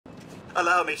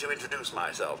Allow me to introduce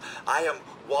myself. I am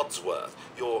Wadsworth,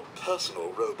 your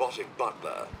personal robotic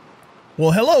butler.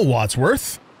 Well, hello,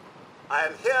 Wadsworth. I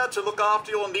am here to look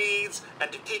after your needs and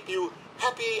to keep you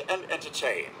happy and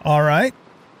entertained. All right.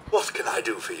 What can I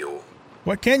do for you?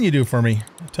 What can you do for me?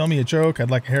 Tell me a joke.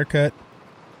 I'd like a haircut.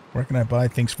 Where can I buy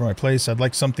things for my place? I'd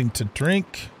like something to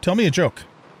drink. Tell me a joke.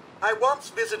 I once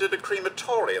visited a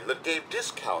crematorium that gave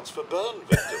discounts for burn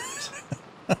victims.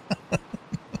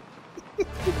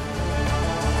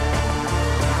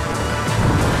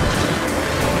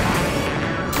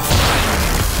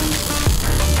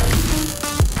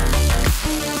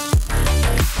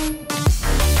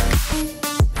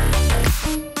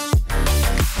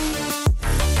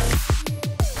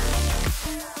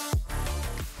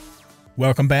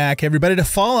 Welcome back, everybody, to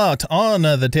Fallout on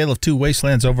the Tale of Two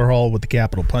Wastelands overhaul with the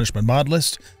Capital Punishment mod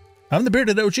list. I'm the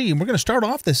Bearded OG, and we're going to start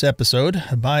off this episode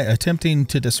by attempting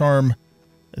to disarm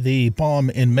the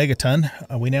bomb in Megaton.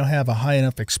 We now have a high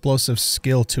enough explosive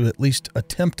skill to at least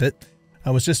attempt it. I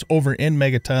was just over in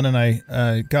Megaton, and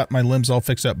I got my limbs all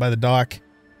fixed up by the dock,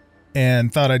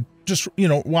 and thought I'd just,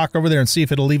 walk over there and see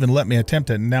if it'll even let me attempt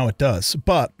it, and now it does.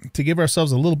 But to give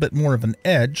ourselves a little bit more of an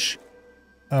edge,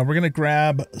 we're going to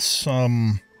grab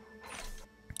some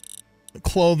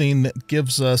clothing that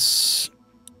gives us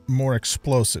more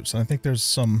explosives. And I think there's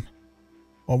some,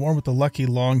 well, one with the Lucky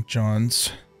Long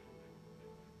Johns.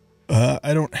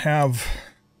 I don't have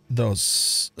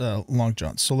those Long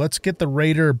Johns. So let's get the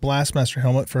Raider Blastmaster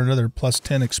helmet for another plus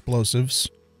 10 explosives.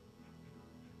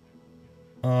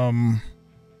 I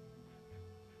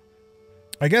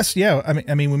guess, yeah,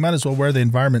 I mean, we might as well wear the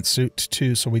environment suit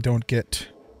too, so we don't get...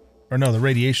 Or no, the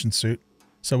radiation suit,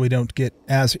 so we don't get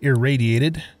as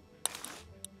irradiated.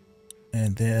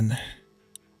 And then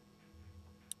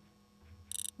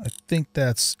I think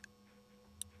that's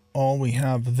all we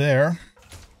have there.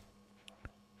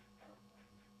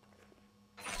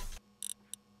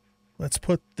 Let's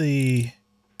put the...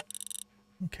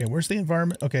 Okay, where's the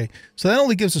environment? Okay, so that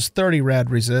only gives us 30 rad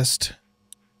resist.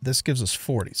 This gives us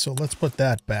 40, so let's put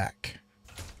that back.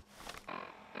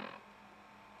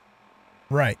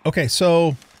 Right. Okay,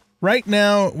 so right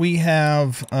now we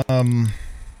have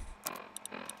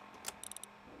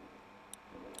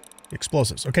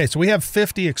explosives. Okay, so we have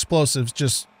 50 explosives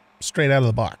just straight out of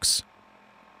the box.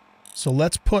 So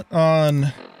let's put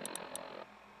on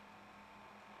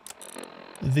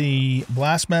the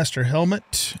Blastmaster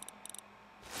helmet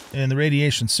and the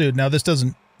radiation suit. Now this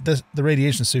doesn't, the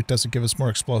radiation suit doesn't give us more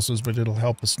explosives, but it'll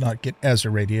help us not get as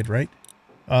irradiated, right?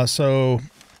 So...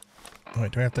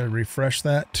 Wait, do I have to refresh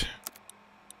that?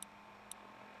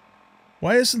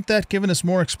 Why isn't that giving us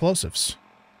more explosives?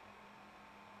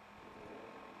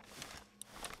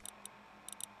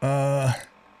 Oh.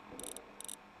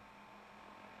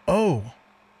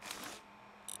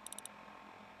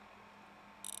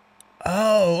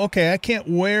 Oh, okay, I can't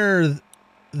wear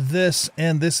this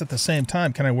and this at the same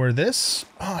time. Can I wear this?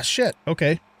 Oh, shit,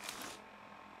 okay.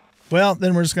 Well,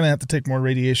 then we're just going to have to take more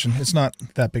radiation. It's not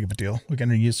that big of a deal. We're going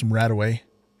to use some Radaway.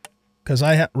 Because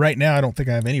right now, I don't think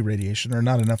I have any radiation, or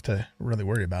not enough to really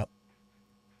worry about.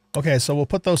 Okay, so we'll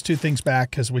put those two things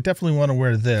back, because we definitely want to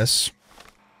wear this.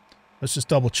 Let's just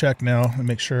double check now and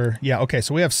make sure. Yeah, okay,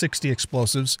 so we have 60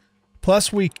 explosives.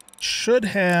 Plus, we should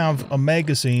have a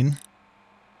magazine.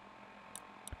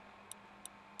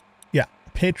 Yeah,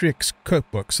 Patriot's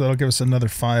Cookbook, so that'll give us another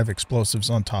 5 explosives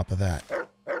on top of that.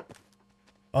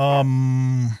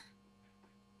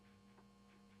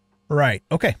 Right,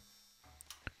 okay.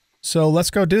 So let's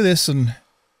go do this, and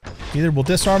either we'll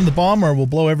disarm the bomb or we'll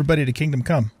blow everybody to Kingdom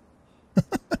Come.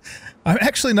 I'm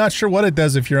actually not sure what it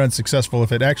does if you're unsuccessful.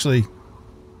 If it actually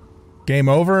game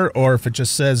over, or if it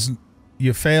just says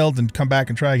you failed and come back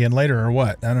and try again later, or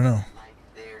what. I don't know. Like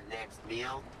their next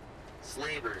meal,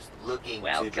 slavers looking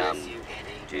Welcome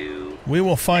to we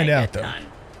will find out, though.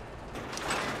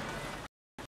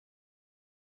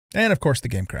 And, of course, the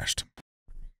game crashed.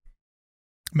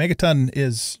 Megaton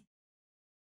is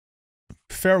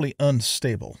fairly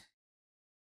unstable.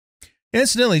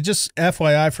 Incidentally, just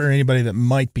FYI for anybody that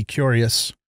might be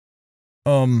curious,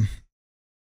 the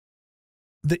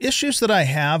issues that I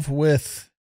have with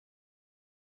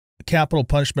Capital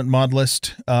Punishment mod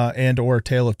list and or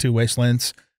Tale of Two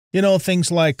Wastelands, things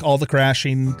like all the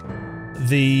crashing,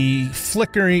 the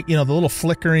flickering, the little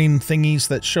flickering thingies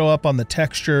that show up on the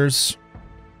textures,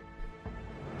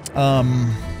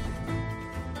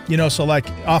 so like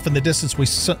off in the distance we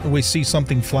see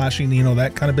something flashing,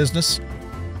 that kind of business.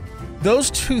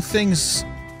 Those two things,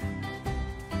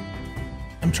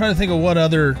 I'm trying to think of what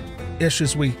other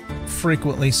issues we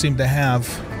frequently seem to have.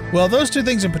 Well, those two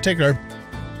things in particular,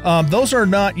 Those are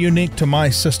not unique to my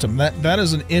system. That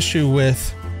is an issue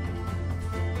with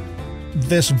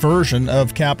this version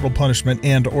of Capital Punishment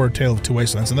and or Tale of Two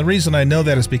Wastelands. And the reason I know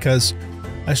that is because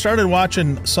I started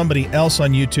watching somebody else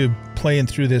on YouTube playing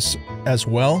through this as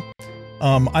well.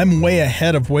 I'm way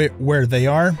ahead of where they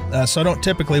are, so I don't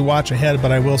typically watch ahead,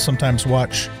 but I will sometimes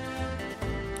watch,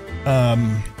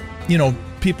 you know,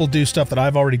 people do stuff that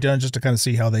I've already done just to kind of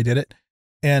see how they did it.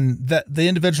 And that the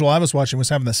individual I was watching was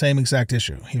having the same exact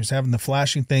issue. He was having the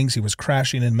flashing things. He was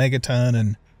crashing in Megaton,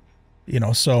 and, you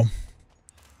know, so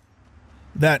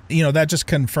that, you know, that just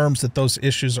confirms that those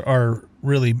issues are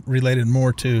really related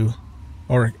more to,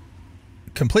 or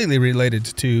completely related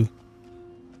to,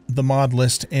 the mod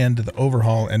list and the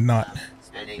overhaul, and not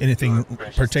anything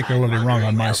particularly wrong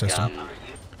on my system.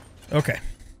 Okay.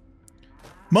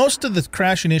 Most of the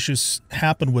crashing issues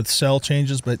happen with cell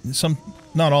changes, but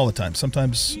not all the time.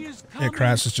 Sometimes it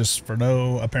crashes just for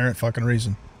no apparent fucking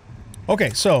reason.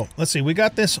 Okay, so let's see. We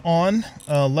got this on.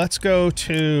 Let's go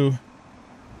to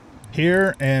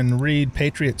here and read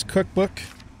Patriot's Cookbook.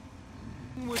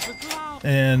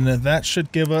 And that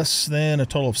should give us then a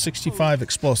total of 65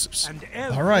 explosives.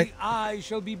 All right.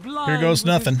 Here goes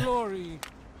nothing.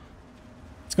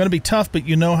 It's going to be tough, but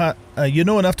you know how you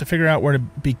know enough to figure out where to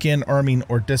begin arming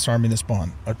or disarming this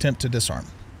bomb. Attempt to disarm.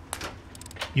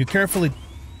 You carefully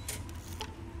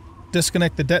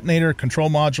disconnect the detonator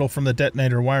control module from the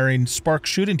detonator wiring.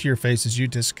 Sparks shoot into your face as you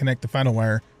disconnect the final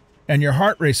wire, and your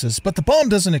heart races, but the bomb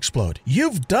doesn't explode.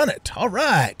 You've done it. All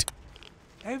right.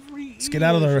 Let's get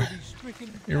out of the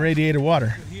irradiated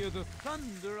water.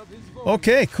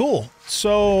 Okay, cool.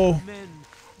 So,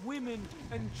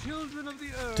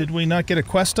 did we not get a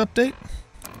quest update?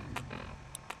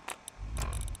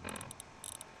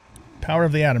 Power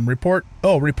of the atom. Report.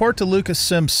 Oh, report to Lucas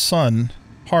Sims' son,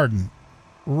 Harden.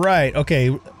 Right.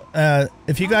 Okay.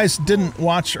 If you guys didn't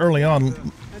watch early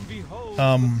on,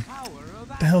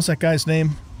 the hell's that guy's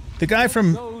name? The guy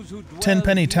from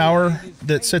Tenpenny Tower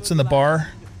that sits in the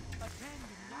bar.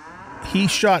 He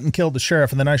shot and killed the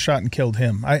sheriff, and then I shot and killed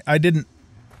him. I didn't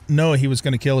know he was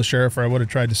going to kill the sheriff, or I would have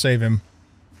tried to save him.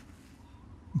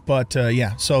 But,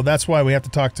 yeah, so that's why we have to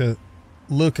talk to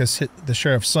Lucas, the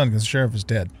sheriff's son, because the sheriff is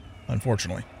dead,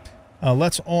 unfortunately.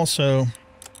 Let's also...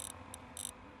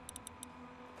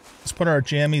 Let's put our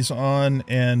jammies on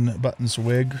and buttons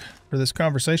wig for this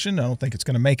conversation. I don't think it's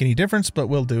going to make any difference, but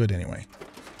we'll do it anyway.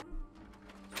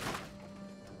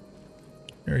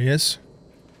 There he is.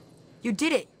 You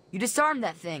did it! You disarmed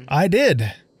that thing! I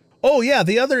did! Oh yeah,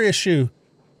 the other issue.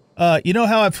 You know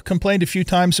how I've complained a few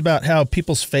times about how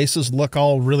people's faces look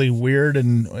all really weird,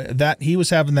 and that he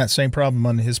was having that same problem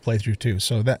on his playthrough too.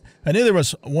 So that I knew there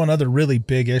was one other really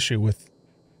big issue with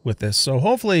this. So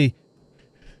hopefully,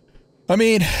 I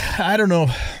mean, I don't know.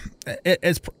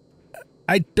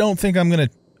 I don't think I'm going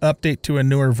to update to a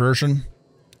newer version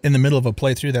in the middle of a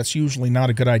playthrough. That's usually not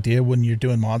a good idea when you're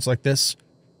doing mods like this.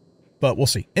 But we'll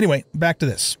see. Anyway, back to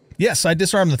this. Yes, I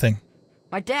disarmed the thing.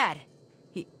 My dad.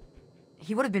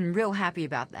 He would have been real happy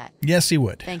about that. Yes, he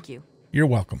would. Thank you. You're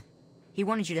welcome. He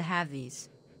wanted you to have these.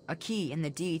 A key and the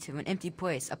deed to an empty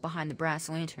place up behind the brass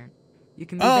lantern. You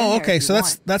can move in there okay. if you So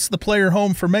want. that's the player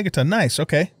home for Megaton. Nice.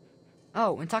 Okay.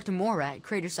 Oh, and talk to Moira at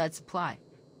Craterside Supply.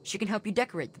 She can help you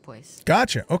decorate the place.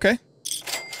 Gotcha. Okay.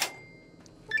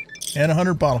 And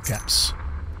 100 bottle caps.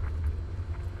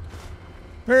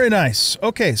 Very nice.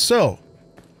 Okay, so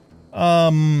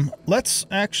let's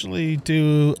actually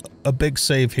do a big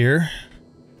save here.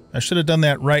 I should have done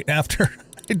that right after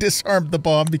I disarmed the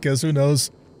bomb, because who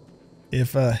knows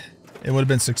if it would have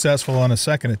been successful on a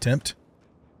second attempt.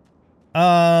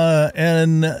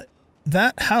 And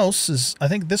that house is, I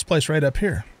think, this place right up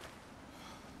here.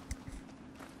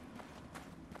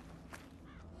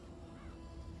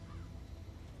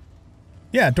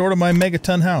 Yeah, door to my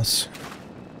Megaton house.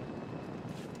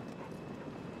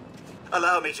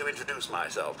 Allow me to introduce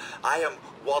myself. I am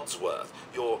Wadsworth,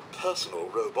 your personal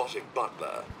robotic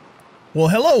butler. Well,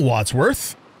 hello,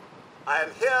 Wadsworth. I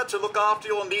am here to look after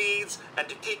your needs and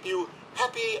to keep you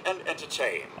happy and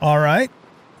entertained. All right.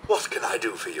 What can I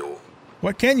do for you?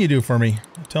 What can you do for me?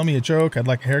 Tell me a joke. I'd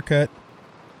like a haircut.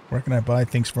 Where can I buy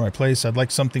things for my place? I'd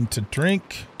like something to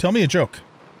drink. Tell me a joke.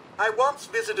 I once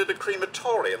visited a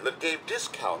crematorium that gave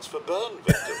discounts for burn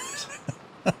victims.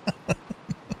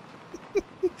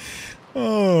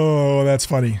 Oh, that's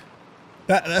funny.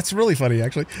 That's really funny,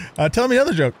 actually. Tell me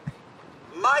another joke.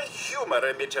 My humor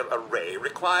emitter array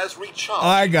requires recharge.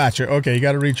 I gotcha. Okay, you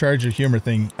got to recharge your humor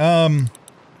thing.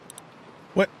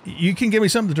 What? You can give me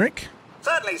something to drink?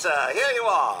 Certainly, sir. Here you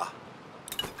are.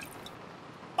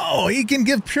 Oh, he can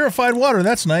give purified water.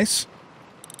 That's nice.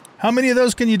 How many of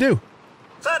those can you do?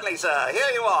 Certainly, sir.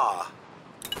 Here you are.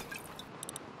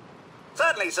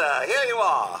 Certainly, sir. Here you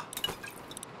are.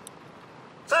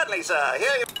 Certainly, sir.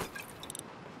 Here you...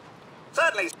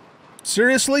 Certainly.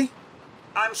 Seriously?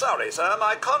 I'm sorry, sir.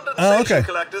 My condensation okay.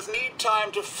 collectors need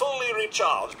time to fully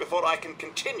recharge before I can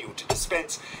continue to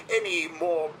dispense any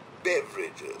more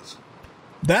beverages.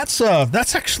 That's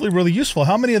actually really useful.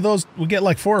 How many of those? We get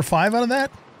like 4 or 5 out of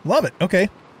that? Love it. Okay.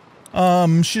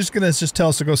 She's gonna just tell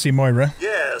us to go see Moira.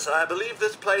 Yes, I believe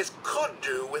this place could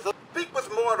do with a speak with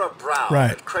Moira Brown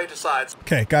Right. at Craterside's.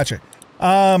 Okay, gotcha.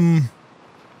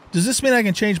 Does this mean I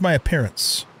can change my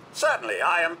appearance? Certainly,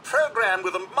 I am programmed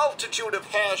with a multitude of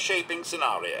hair-shaping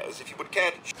scenarios. If you would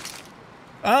care to...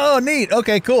 Oh, neat.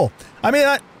 Okay, cool. I mean,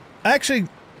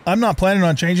 I'm not planning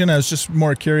on changing. I was just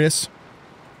more curious.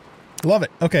 Love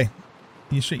it. Okay.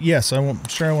 You should, yes, I'm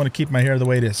sure I want to keep my hair the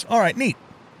way it is. All right, neat.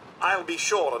 I'll be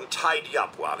sure and tidy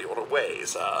up while you're away,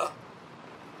 sir.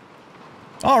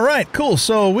 All right, cool.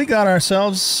 So we got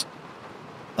ourselves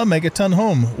a Megaton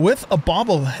home with a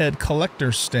bobblehead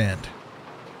collector stand.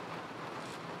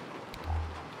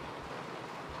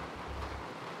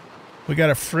 We got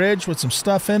a fridge with some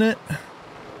stuff in it.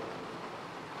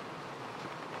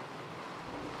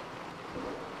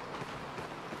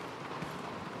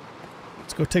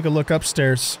 Let's go take a look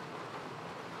upstairs.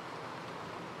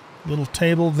 Little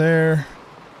table there.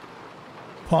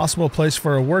 Possible place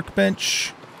for a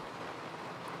workbench.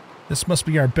 This must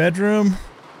be our bedroom.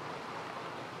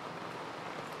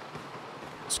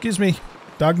 Excuse me,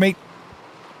 dog mate.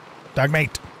 Dog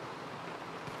mate.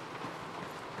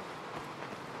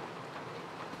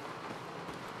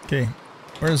 Okay,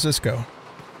 where does this go?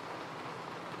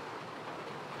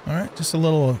 Alright, just a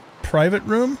little private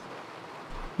room.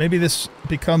 Maybe this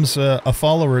becomes a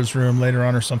follower's room later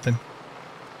on or something.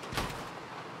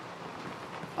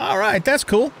 Alright, that's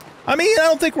cool. I mean, I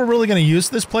don't think we're really going to use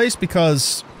this place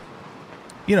because,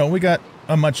 you know, we got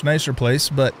a much nicer place,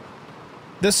 but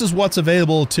this is what's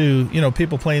available to, you know,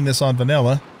 people playing this on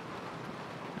vanilla.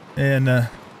 And,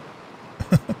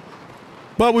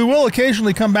 but we will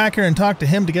occasionally come back here and talk to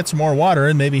him to get some more water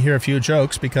and maybe hear a few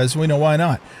jokes because we know why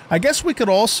not. I guess we could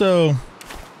also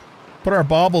put our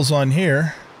baubles on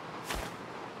here.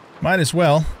 Might as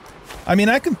well. I mean,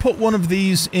 I can put one of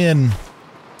these in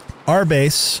our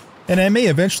base, and I may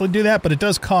eventually do that, but it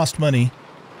does cost money.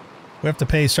 We have to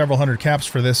pay several hundred caps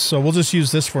for this, so we'll just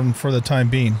use this one for the time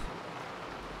being.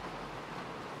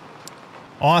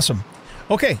 Awesome.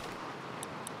 Okay.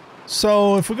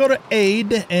 So if we go to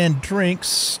aid and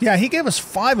drinks, yeah, he gave us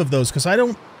 5 of those because I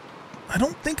don't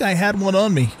think I had one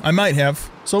on me. I might have.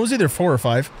 So it was either 4 or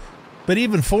 5, but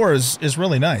even 4 is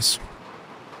really nice.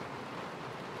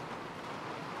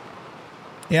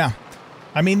 Yeah.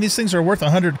 I mean, these things are worth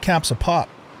 100 caps a pop.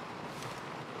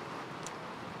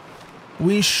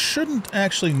 We shouldn't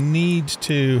actually need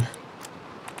to...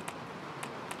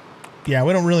 Yeah,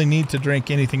 we don't really need to drink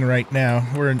anything right now.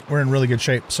 We're in really good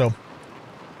shape, so...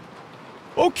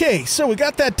 Okay, so we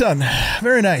got that done.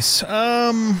 Very nice.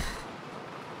 I'm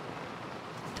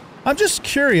just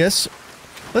curious.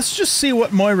 Let's just see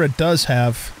what Moira does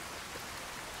have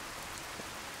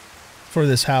for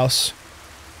this house.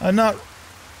 I'm not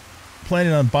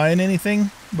planning on buying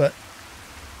anything, but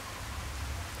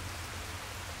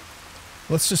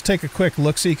let's just take a quick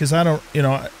look-see, because I don't, you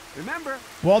know... Remember,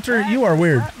 Walter, you are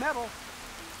weird. metal.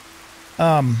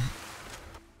 I'm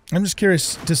just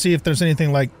curious to see if there's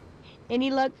anything like... Any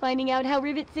luck finding out how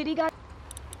Rivet City got?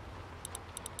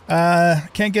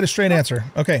 Can't get a straight answer.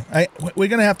 Okay, we're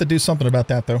gonna have to do something about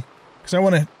that though, because I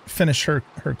want to finish her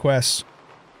quests.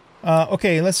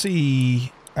 Okay, let's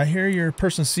see. I hear your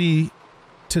person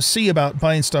to see about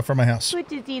buying stuff for my house. Good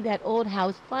to see that old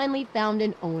house finally found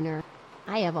an owner.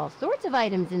 I have all sorts of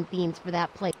items and themes for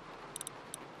that place.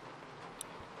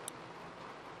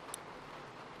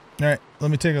 All right, let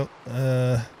me take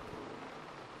a.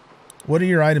 What do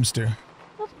your items do?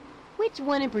 Which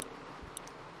one in particular?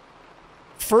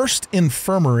 First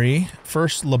infirmary,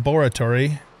 first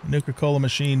laboratory, Nuka-Cola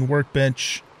machine,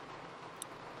 workbench.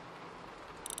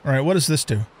 All right, what does this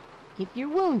do? If you're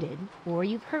wounded, or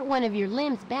you've hurt one of your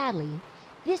limbs badly,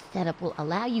 this setup will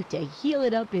allow you to heal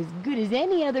it up as good as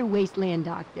any other wasteland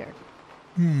doctor.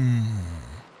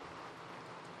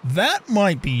 That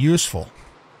might be useful.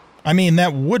 I mean,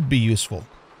 that would be useful.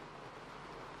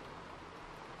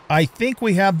 I think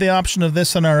we have the option of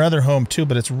this in our other home too,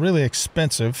 but it's really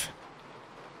expensive.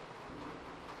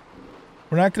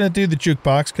 We're not going to do the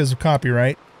jukebox because of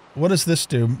copyright. What does this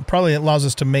do? Probably allows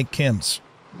us to make chems.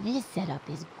 This setup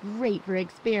is great for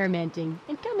experimenting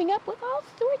and coming up with all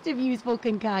sorts of useful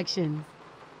concoctions.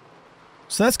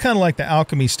 So that's kind of like the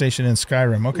alchemy station in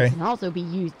Skyrim. It Okay. can also be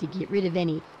used to get rid of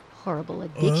any horrible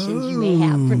addictions you may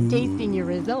have from tasting your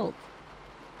results.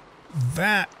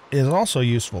 That is also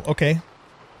useful. Okay.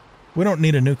 We don't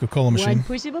need a Nuka-Cola machine. One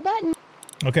push of a button.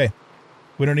 Okay.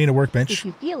 We don't need a workbench. If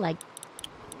you feel like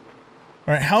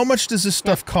All right. How much does this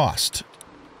stuff cost?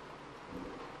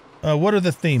 What are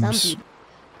the some themes? people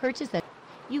purchase it,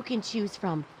 you can choose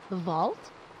from the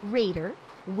Vault, Raider,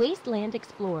 Wasteland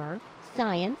Explorer,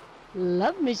 Science,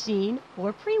 Love Machine,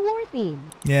 or Pre-War theme.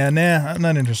 Yeah, nah, I'm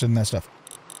not interested in that stuff.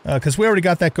 Because we already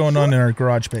got that going on in our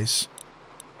garage base.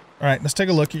 All right, let's take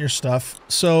a look at your stuff.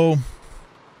 So,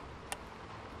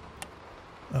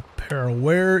 apparel.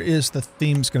 Where is the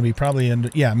themes going to be? Probably under,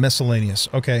 yeah, miscellaneous.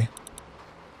 Okay.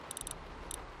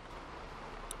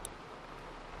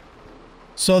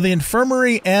 So the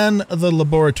infirmary and the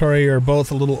laboratory are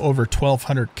both a little over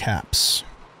 1,200 caps.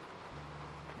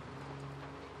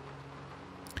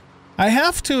 I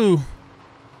have to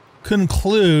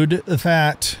conclude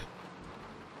that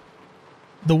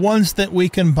the ones that we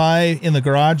can buy in the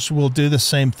garage will do the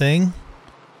same thing.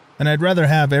 And I'd rather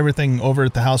have everything over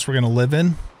at the house we're going to live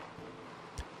in.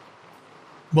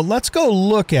 But let's go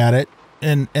look at it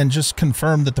and just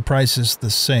confirm that the price is the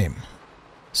same.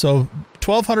 So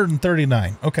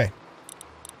 1,239. Okay.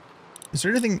 Is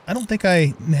there anything? I don't think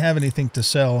I have anything to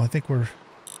sell. I think I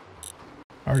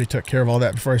already took care of all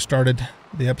that before I started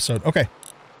the episode. Okay.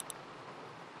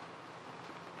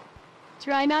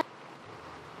 Try not.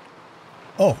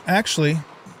 Oh, actually,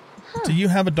 do you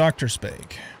have a doctor's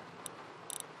bag?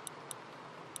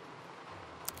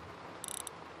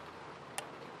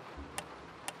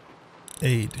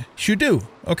 Aid. You do.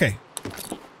 Okay.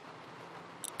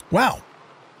 Wow.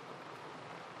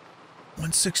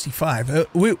 165.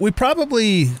 We're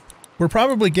probably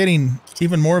getting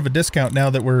even more of a discount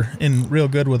now that we're in real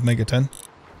good with Megaton.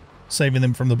 Saving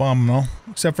them from the bomb and all.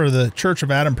 Except for the Church of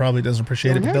Adam probably doesn't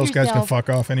appreciate it, but those guys can fuck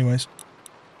off anyways.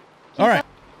 Alright.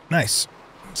 Nice.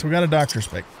 So we got a doctor's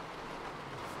bag.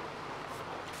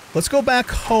 Let's go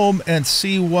back home and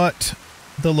see what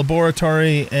the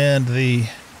laboratory and the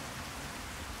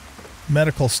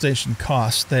medical station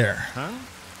cost there. Huh?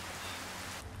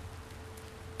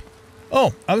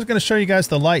 Oh, I was going to show you guys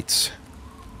the lights.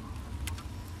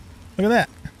 Look at that.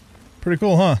 Pretty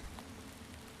cool, huh?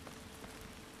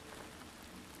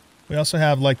 We also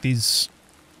have like these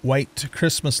white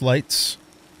Christmas lights.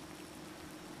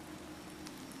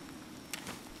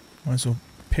 Might as well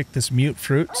pick this mute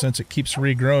fruit since it keeps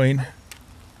regrowing.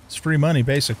 It's free money,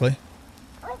 basically.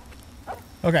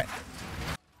 Okay.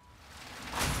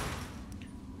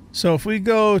 So if we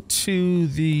go to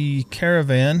the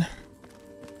caravan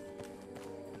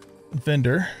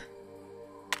vendor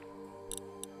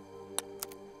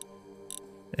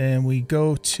and we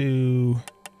go to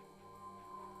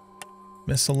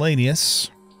miscellaneous.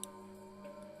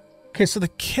 Okay, so the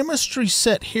chemistry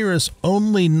set here is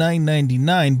only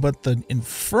 $9.99, but the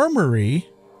infirmary,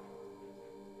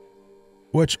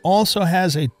 which also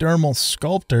has a dermal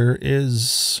sculptor,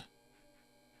 is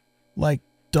like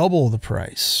double the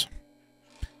price.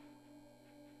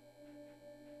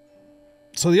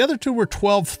 So the other two were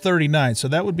 $12.39, so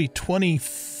that would be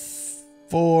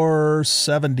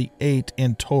 $24.78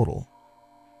 in total.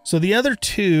 So the other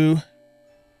two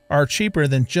are cheaper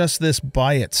than just this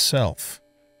by itself.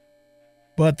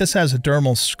 But this has a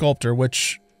dermal sculptor,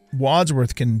 which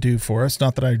Wadsworth can do for us.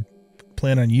 Not that I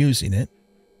plan on using it.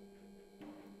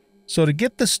 So to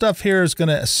get this stuff here is going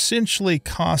to essentially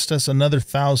cost us another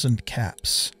 1,000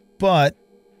 caps. But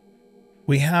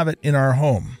we have it in our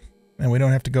home. And we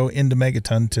don't have to go into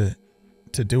Megaton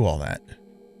to do all that.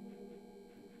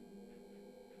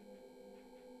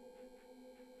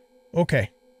 Okay.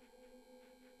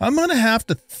 I'm going to have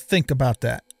to think about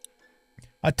that.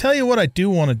 I'll tell you what I do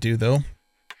want to do, though.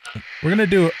 We're going to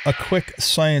do a quick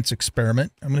science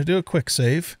experiment. I'm going to do a quick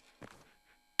save.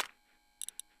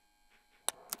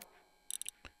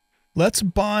 Let's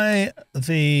buy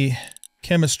the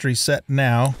chemistry set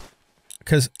now,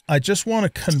 because I just want to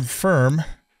confirm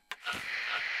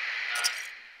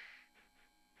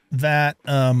that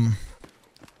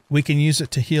we can use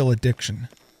it to heal addiction.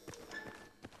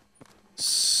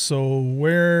 So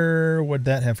where would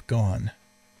that have gone?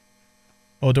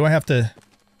 Oh, do I have to...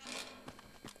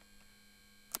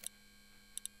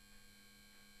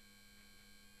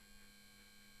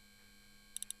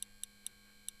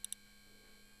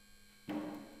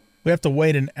 We have to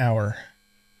wait an hour.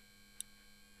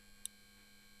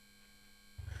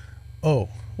 Oh,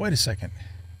 wait a second.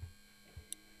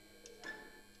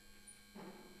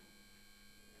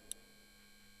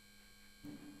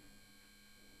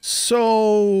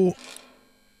 So,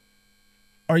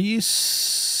 are you...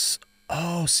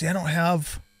 Oh, see, I don't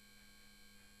have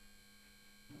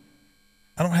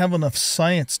enough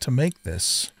science to make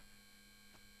this.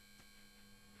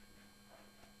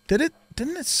 Didn't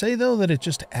it say, though, that it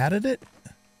just added it?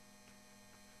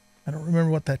 I don't remember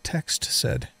what that text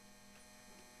said.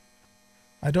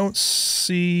 I don't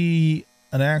see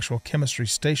an actual chemistry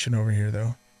station over here,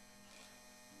 though.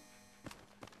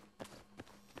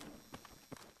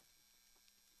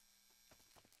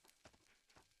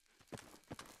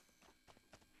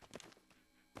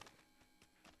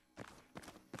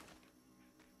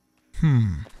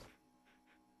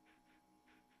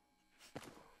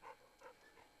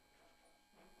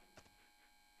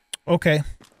 Okay.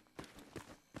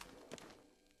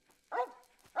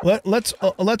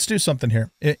 Let's do something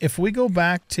here. If we go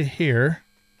back to here,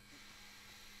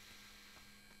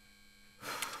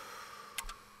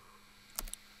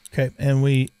 okay, and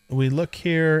we look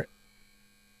here,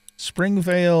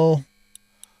 Springvale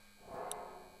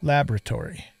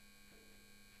Laboratory.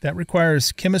 That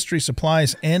requires chemistry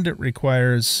supplies and it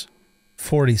requires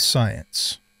 40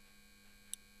 science.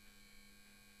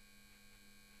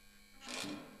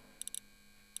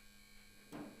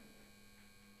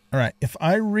 All right, if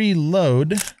I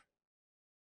reload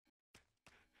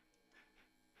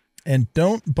and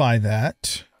don't buy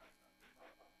that,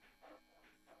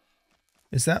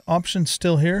 is that option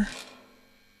still here?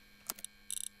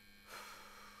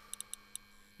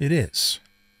 It is.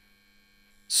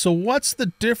 So what's the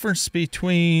difference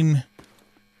between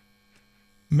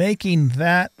making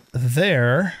that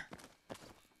there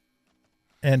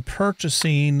and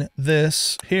purchasing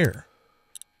this here?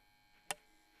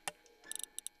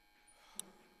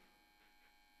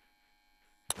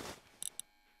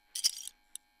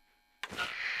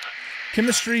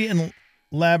 Chemistry and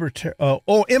laboratory.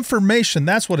 Oh, information.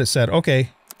 That's what it said.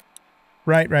 Okay.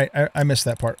 Right. I missed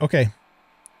that part. Okay.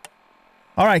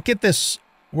 All right. Get this.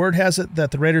 Word has it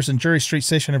that the raiders in Jury Street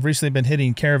Station have recently been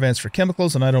hitting caravans for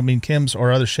chemicals, and I don't mean chems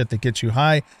or other shit that gets you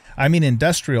high. I mean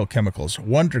industrial chemicals,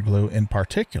 Wonder Glue in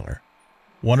particular.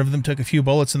 One of them took a few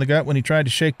bullets in the gut when he tried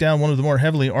to shake down one of the more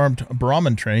heavily armed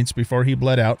Brahmin trains before he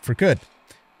bled out for good.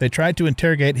 They tried to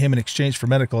interrogate him in exchange for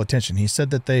medical attention. He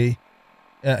said that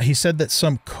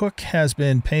some cook has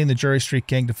been paying the Jury Street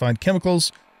gang to find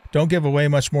chemicals. Don't give away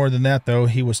much more than that, though.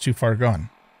 He was too far gone.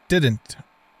 Didn't.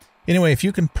 Anyway, if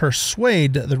you can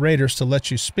persuade the raiders to let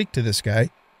you speak to this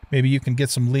guy, maybe you can get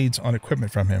some leads on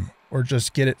equipment from him, or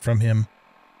just get it from him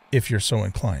if you're so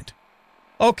inclined.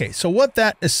 Okay, so what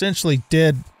that essentially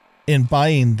did in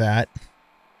buying that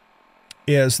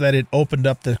is that it opened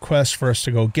up the quest for us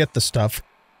to go get the stuff.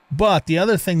 But the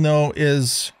other thing, though,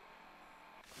 is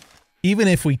even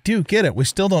if we do get it, we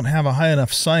still don't have a high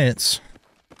enough science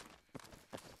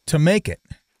to make it.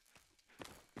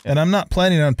 And I'm not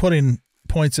planning on putting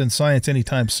points in science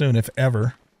anytime soon, if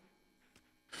ever.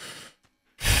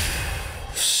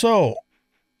 So,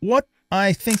 what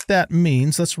I think that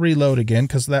means, let's reload again,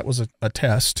 because that was a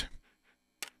test.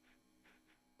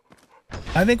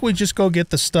 I think we just go get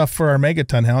the stuff for our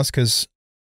Megaton house, because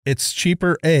it's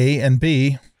cheaper, A, and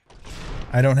B,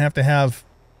 I don't have to have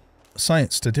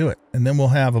science to do it. And then we'll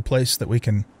have a place that we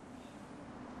can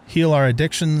heal our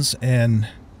addictions and,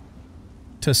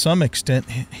 to some extent,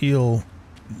 heal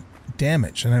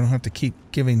damage, and I don't have to keep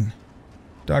giving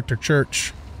Dr.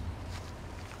 Church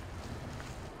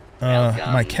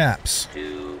my caps.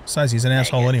 Besides, he's an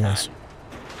asshole anyways.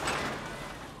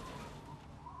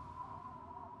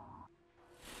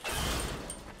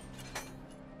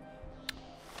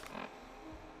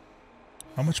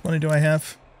 How much money do I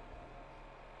have?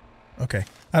 Okay.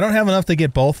 I don't have enough to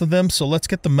get both of them, so let's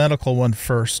get the medical one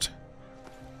first.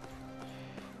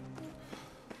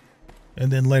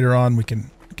 And then later on we can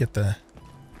get the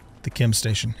chem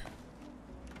station.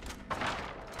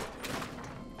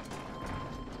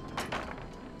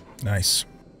 Nice.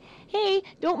 Hey,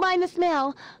 don't mind the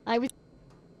smell.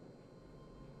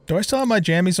 Do I still have my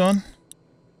jammies on?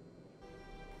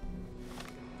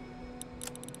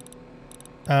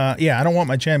 Yeah, I don't want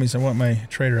my jammies. I want my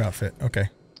trader outfit. Okay.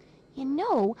 You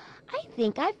know, I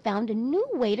think I found a new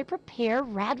way to prepare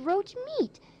rad roach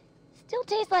meat. Still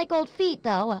tastes like old feet,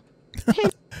 though.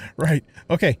 Right.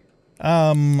 Okay.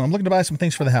 I'm looking to buy some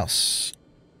things for the house.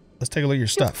 Let's take a look at your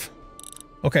stuff.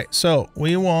 Okay, so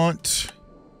we want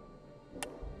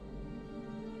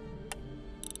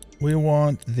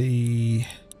the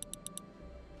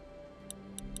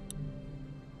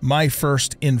My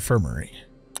First Infirmary.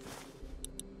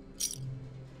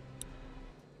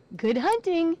 Good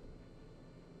hunting.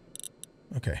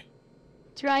 Okay.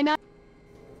 Try not.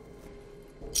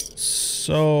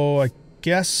 So I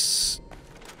guess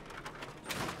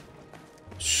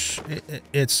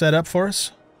it's set up for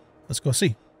us? Let's go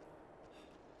see.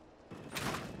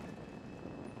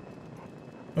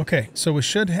 Okay, so we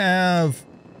should have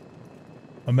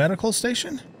a medical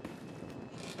station?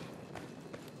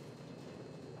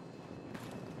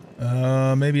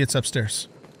 Maybe it's upstairs.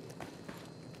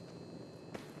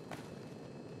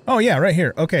 Oh, yeah, right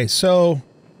here. Okay, so...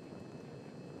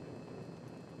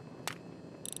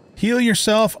 heal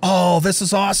yourself. Oh, this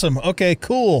is awesome. Okay,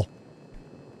 cool.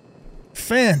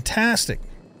 Fantastic.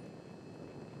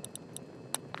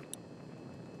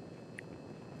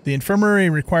 The infirmary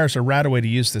requires a rataway to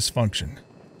use this function.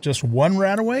 Just one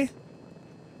rataway?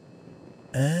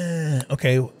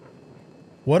 Okay.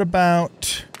 What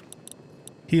about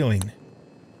healing?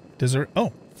 Does it...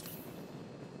 oh.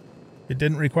 It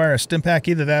didn't require a stim pack.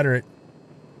 Either that or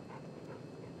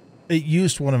it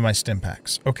used one of my stim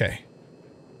packs. Okay.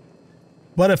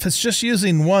 But if it's just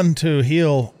using one to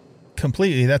heal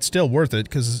completely, that's still worth it,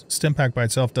 because stim pack by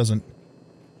itself doesn't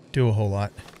do a whole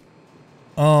lot.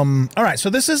 Alright, so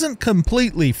this isn't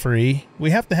completely free.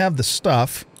 We have to have the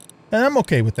stuff, and I'm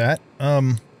okay with that.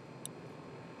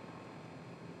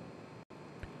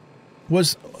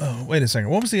 Wait a second.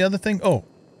 What was the other thing? Oh,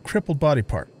 crippled body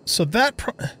part. So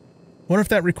that... wonder if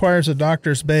that requires a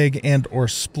doctor's bag and or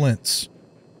splints.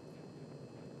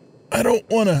 I don't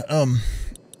want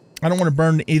to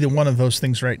burn either one of those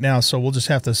things right now, so we'll just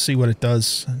have to see what it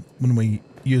does when we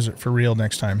use it for real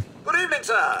next time. Good evening,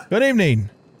 sir. Good evening.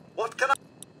 What can I...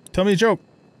 Tell me a joke.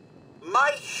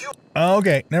 My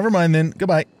Okay, never mind then.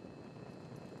 Goodbye.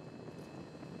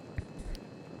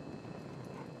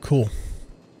 Cool.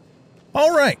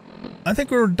 All right. I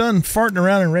think we're done farting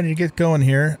around and ready to get going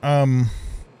here.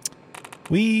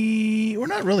 We're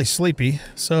not really sleepy,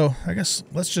 so I guess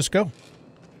let's just go.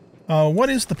 What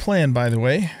is the plan, by the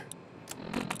way?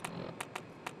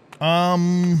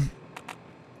 I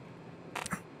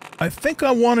think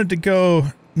I wanted to go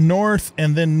north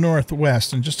and then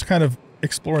northwest and just to kind of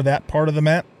explore that part of the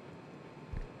map,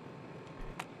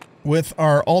 with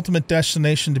our ultimate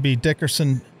destination to be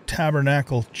Dickerson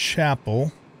Tabernacle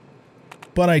Chapel.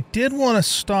 But I did want to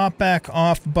stop back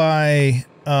off by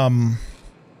the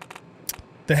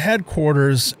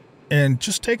headquarters and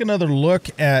just take another look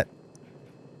at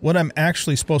what I'm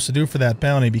actually supposed to do for that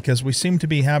bounty, because we seem to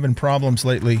be having problems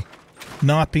lately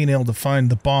not being able to find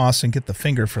the boss and get the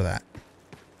finger for that.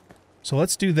 So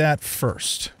let's do that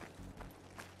first.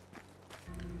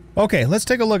 Okay, let's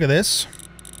take a look at this.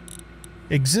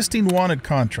 Existing wanted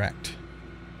contract.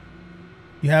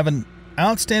 You have an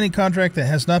outstanding contract that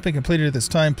has not been completed at this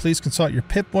time. Please consult your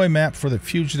Pip-Boy map for the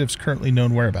fugitive's currently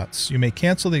known whereabouts. You may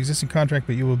cancel the existing contract,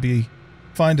 but you will be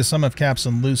fined a sum of caps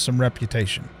and lose some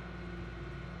reputation.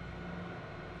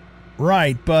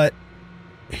 Right, but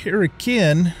here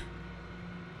again...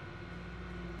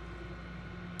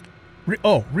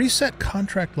 reset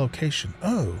contract location.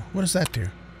 Oh, what does that do?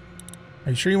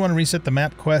 Are you sure you want to reset the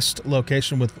map quest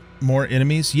location with more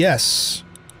enemies? Yes.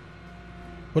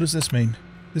 What does this mean?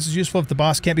 This is useful if the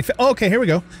boss can't be found. Oh, okay, here we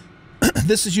go.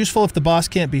 This is useful if the boss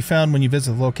can't be found when you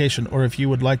visit the location, or if you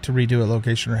would like to redo a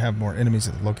location or have more enemies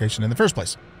at the location in the first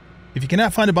place. If you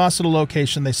cannot find a boss at a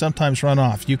location, they sometimes run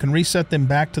off. You can reset them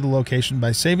back to the location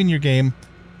by saving your game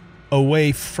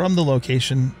away from the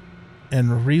location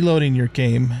and reloading your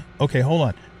game. Okay, hold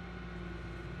on.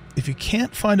 If you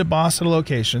can't find a boss at a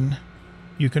location,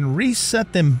 you can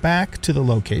reset them back to the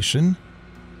location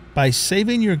by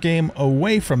saving your game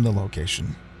away from the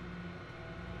location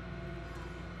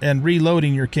and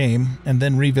reloading your game and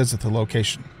then revisit the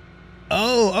location.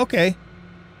 Oh, okay.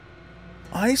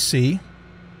 I see.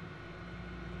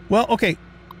 Well, okay.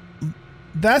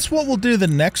 That's what we'll do the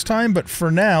next time, but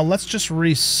for now, let's just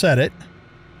reset it.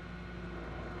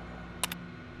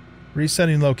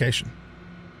 Resetting location.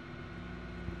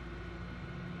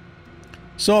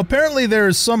 So apparently there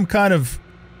is some kind of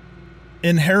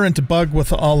inherent bug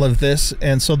with all of this,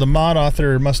 and so the mod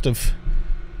author must have,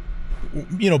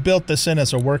 you know, built this in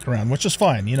as a workaround, which is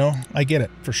fine, you know, I get it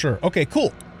for sure. Okay,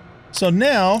 cool. So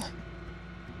now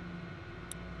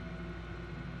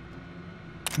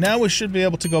we should be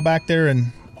able to go back there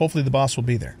and hopefully the boss will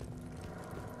be there.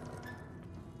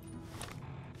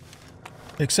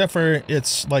 Except for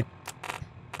it's like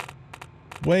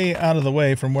way out of the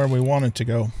way from where we want it to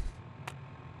go.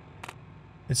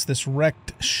 It's this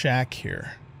wrecked shack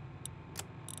here.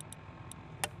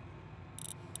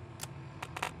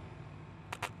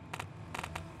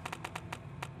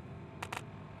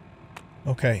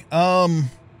 Okay, let's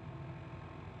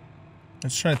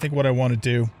try to think what I want to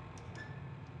do.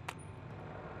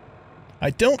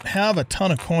 I don't have a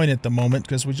ton of coin at the moment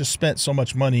because we just spent so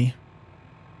much money.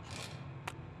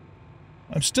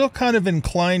 I'm still kind of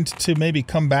inclined to maybe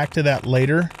come back to that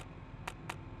later.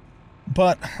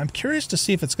 But I'm curious to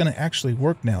see if it's going to actually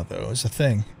work now, though, is the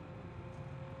thing.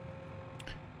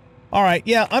 All right,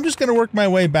 yeah, I'm just going to work my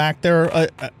way back there.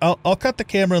 I'll cut the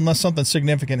camera unless something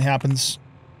significant happens.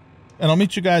 And I'll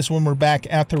meet you guys when we're back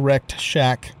at the wrecked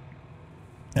shack.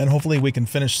 And hopefully we can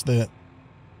finish the,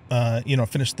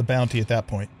 finish the bounty at that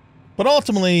point. But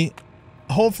ultimately,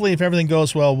 hopefully if everything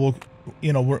goes well, we'll,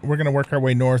 we're going to work our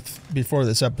way north before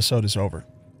this episode is over.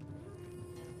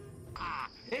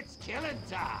 It's killing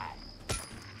time.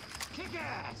 Kick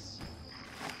ass.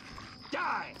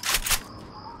 Die.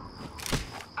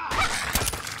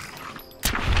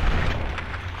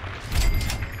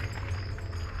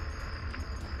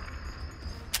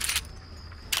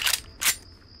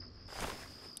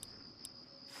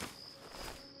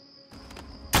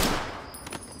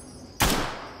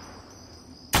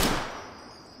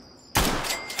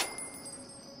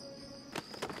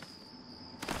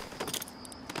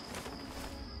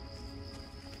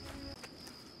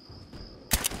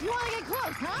 You want to get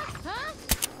close, huh? Huh?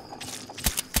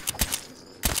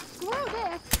 Screw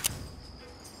this.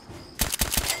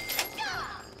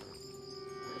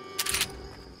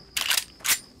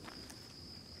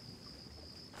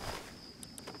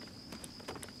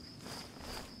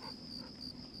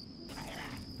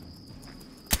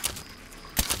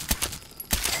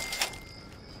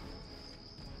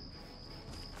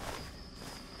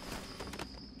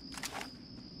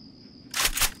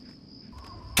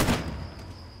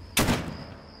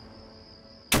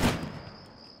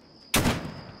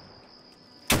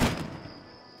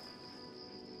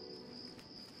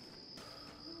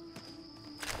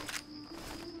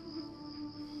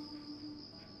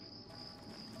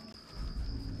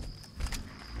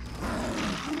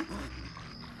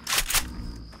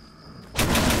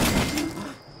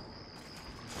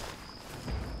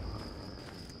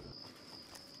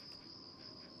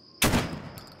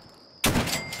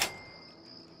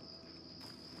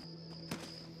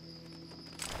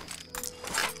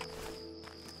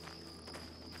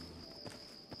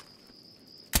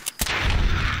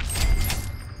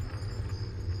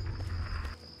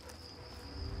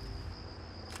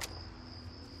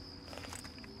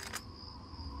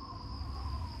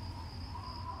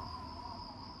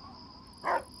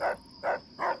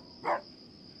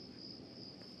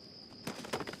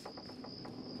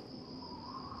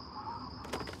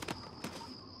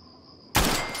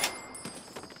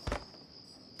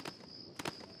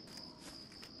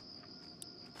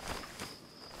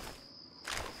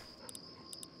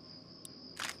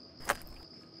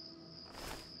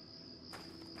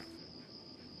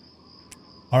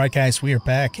 All right, guys, we are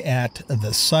back at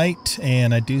the site,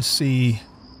 and I do see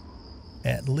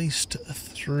at least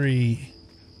 3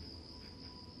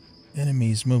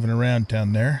 enemies moving around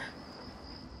down there.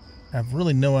 I have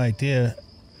really no idea,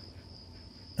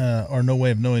 or no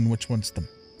way of knowing which one's the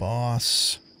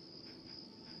boss.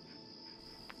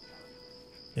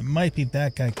 It might be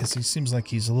that guy, because he seems like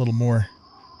he's a little more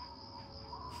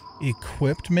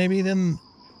equipped, maybe, than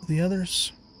the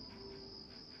others.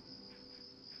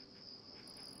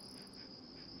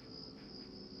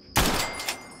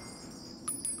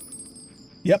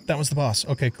 Yep, that was the boss.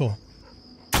 Okay, cool.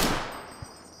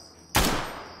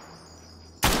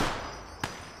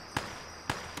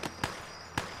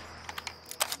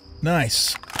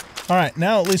 Nice. All right,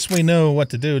 now at least we know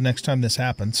what to do next time this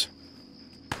happens.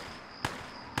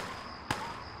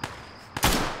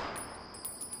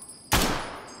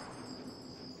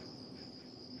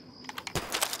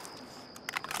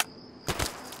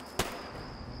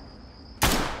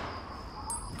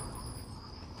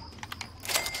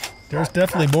 There's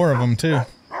definitely more of them, too.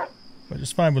 Which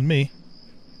is fine with me.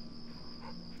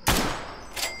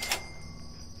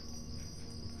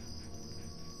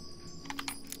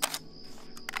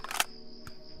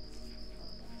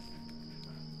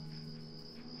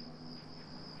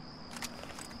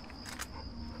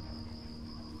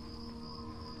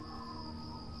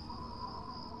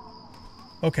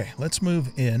 Okay, let's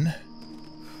move in.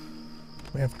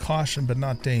 We have caution, but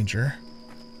not danger.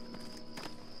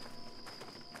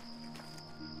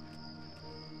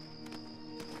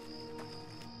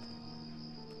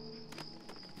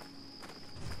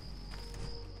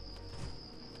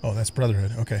 Oh, that's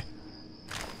Brotherhood. Okay.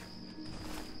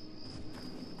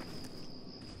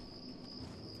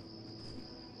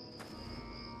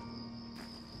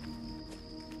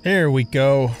 Here we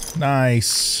go.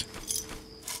 Nice.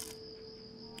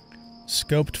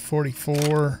 Scoped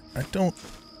 44. I don't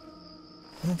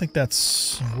think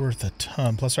that's worth a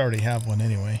ton. Plus, I already have one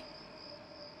anyway.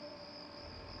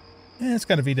 Yeah, it's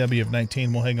got a VW of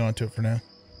 19. We'll hang on to it for now.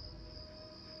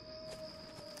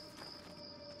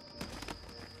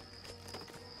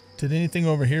 Did anything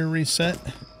over here reset?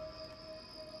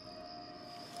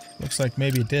 Looks like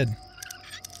maybe it did.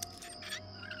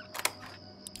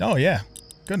 Oh, yeah.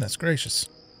 Goodness gracious.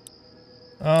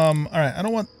 Alright, I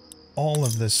don't want all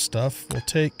of this stuff. We'll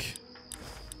take...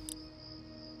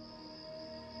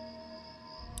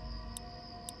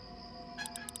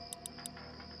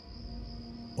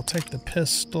 We'll take the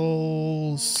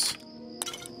pistols.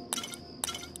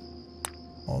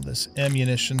 All this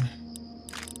ammunition.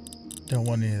 Don't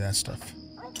want any of that stuff.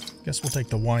 Guess we'll take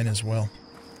the wine as well.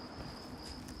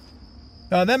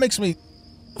 That makes me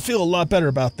feel a lot better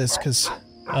about this, because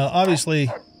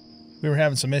obviously we were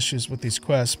having some issues with these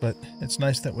quests, but it's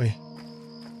nice that we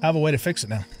have a way to fix it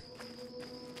now.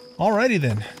 Alrighty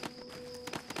then.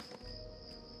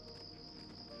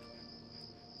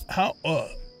 How,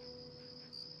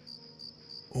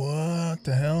 what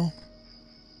the hell?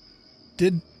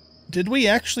 Did we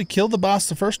actually kill the boss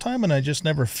the first time and I just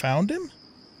never found him?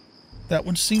 That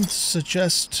would seem to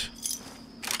suggest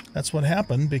that's what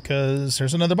happened, because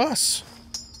there's another boss.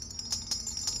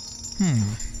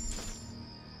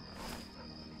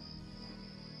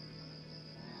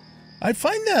 I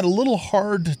find that a little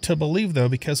hard to believe, though,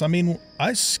 because I mean,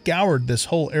 I scoured this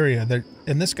whole area there,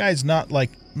 and this guy's not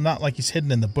like he's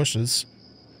hidden in the bushes.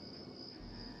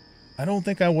 I don't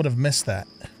think I would have missed that.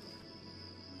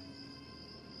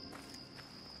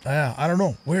 Yeah, I don't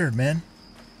know. Weird, man.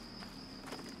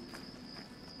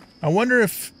 I wonder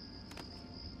if...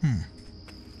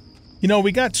 You know,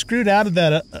 we got screwed out of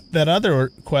that other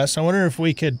quest. I wonder if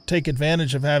we could take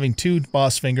advantage of having 2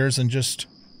 boss fingers and just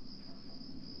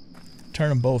turn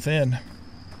them both in.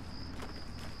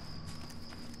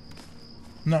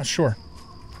 I'm not sure.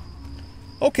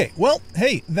 Okay, well,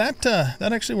 hey, that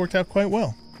actually worked out quite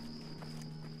well.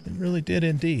 It really did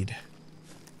indeed.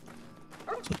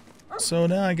 So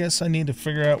now I guess I need to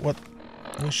figure out what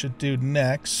we should do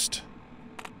next,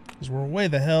 because we're way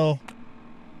the hell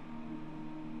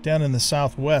down in the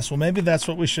southwest. Well, maybe that's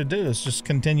what we should do, is just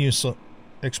continue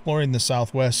exploring the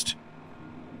southwest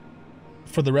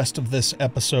for the rest of this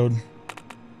episode.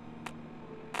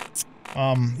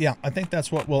 Yeah, I think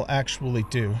that's what we'll actually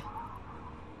do.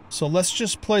 So let's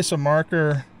just place a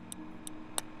marker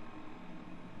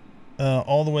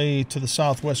all the way to the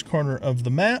southwest corner of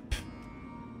the map.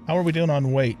 How are we doing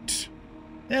on weight?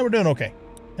 Yeah, we're doing okay.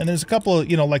 And there's a couple of,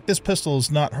 you know, like this pistol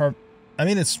is not hard. I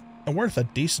mean, it's worth a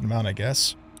decent amount, I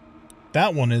guess.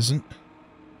 That one isn't.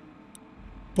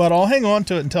 But I'll hang on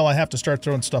to it until I have to start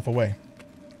throwing stuff away.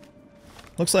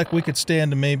 Looks like we could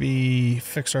stand to maybe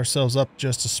fix ourselves up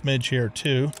just a smidge here,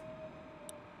 too.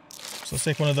 So let's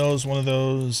take one of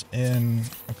those, and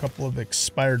a couple of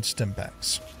expired stim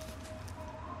packs.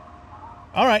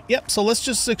 Alright, yep, so let's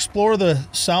just explore the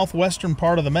southwestern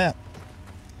part of the map.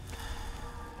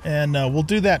 And we'll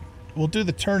do that. We'll do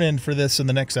the turn-in for this in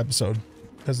the next episode,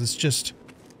 because it's just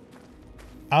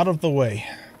out of the way.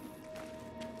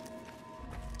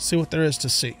 See what there is to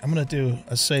see. I'm going to do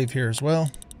a save here as well.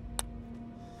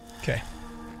 Okay.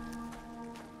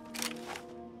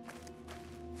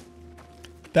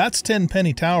 That's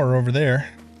Tenpenny Tower over there.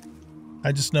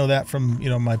 I just know that from, you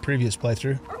know, my previous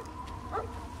playthrough.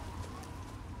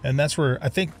 And that's where, I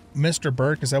think, Mr.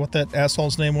 Burke, is that what that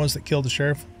asshole's name was that killed the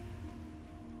sheriff?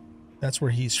 That's where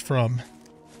he's from.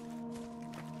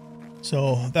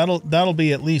 So that'll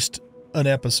be at least an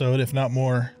episode, if not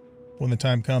more, when the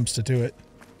time comes to do it.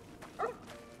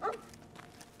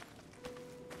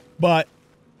 But,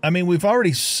 I mean, we've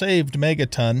already saved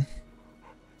Megaton.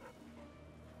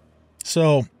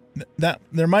 So, that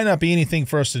there might not be anything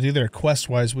for us to do there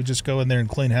quest-wise. We just go in there and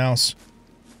clean house.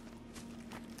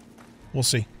 We'll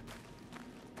see.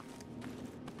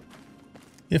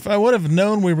 If I would have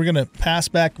known we were going to pass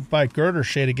back by Girder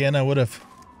Shade again, I would have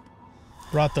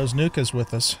brought those Nukas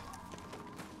with us.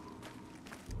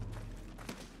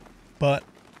 But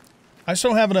I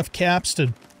still have enough caps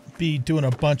to be doing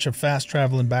a bunch of fast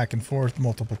traveling back and forth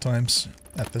multiple times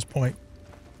at this point.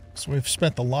 So we've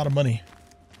spent a lot of money.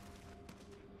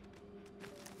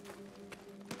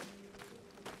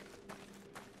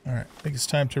 Alright, I think it's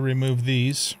time to remove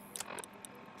these.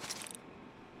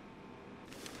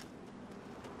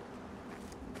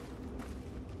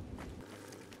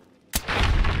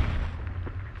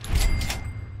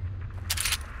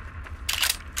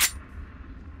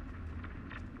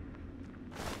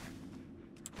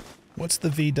 What's the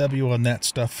VW on that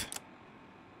stuff?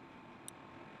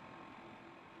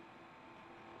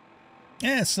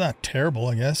 Yeah, it's not terrible,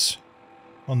 I guess.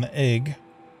 On the egg.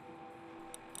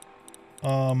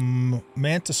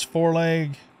 Mantis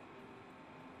foreleg.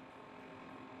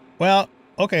 Well,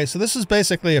 okay, so this is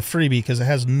basically a freebie because it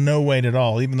has no weight at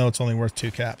all, even though it's only worth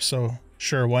 2 caps. So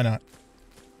Sure, why not?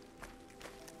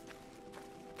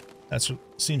 That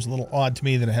seems a little odd to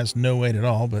me that it has no weight at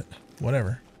all, but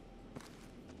whatever.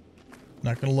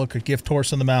 Not going to look a gift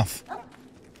horse in the mouth.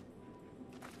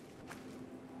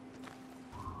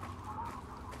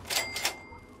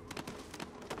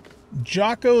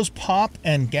 Jocko's Pop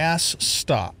and Gas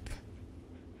Stop.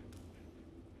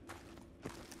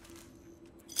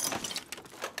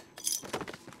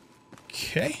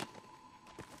 Okay.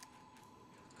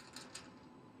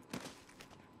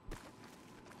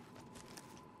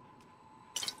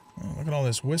 Oh, look at all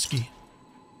this whiskey.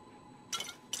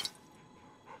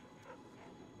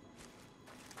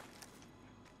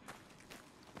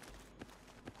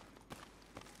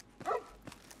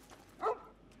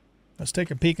 Let's take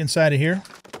a peek inside of here.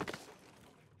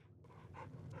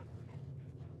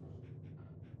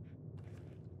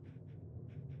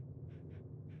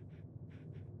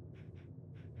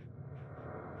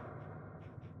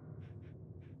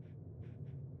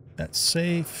 That's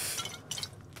safe.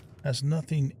 Has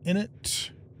nothing in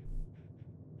it.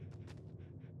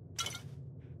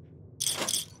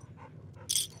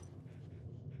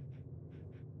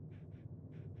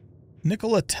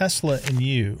 Nikola Tesla and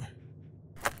you.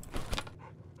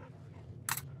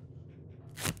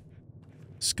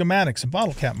 Schematics and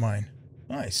bottle cap mine.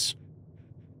 Nice.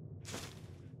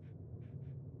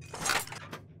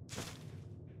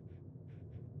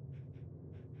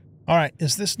 All right,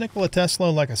 is this Nikola Tesla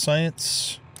like a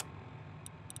science?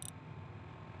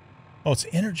 Oh, it's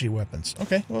energy weapons.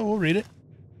 Okay, well, we'll read it.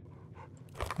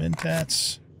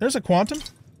 Mentats. There's a quantum.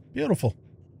 Beautiful.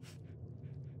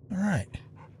 All right.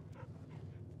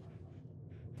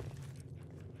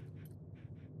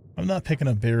 I'm not picking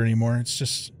up beer anymore. It's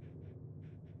just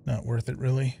not worth it,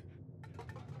 really.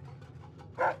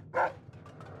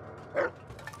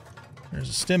 There's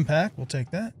a stim pack. We'll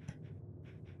take that.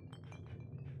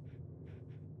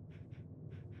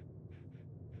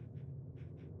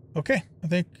 Okay, I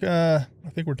think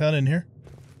we're done in here.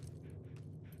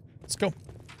 Let's go.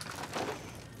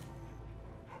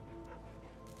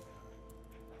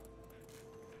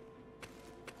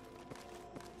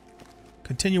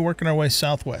 Continue working our way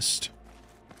southwest.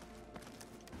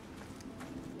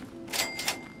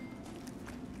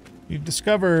 We've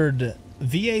discovered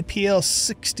VAPL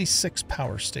 66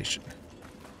 power station.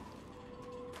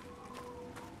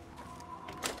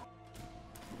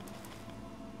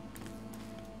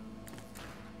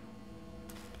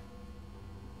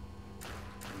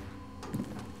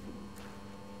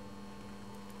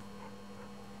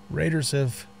 Raiders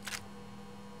have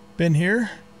been here.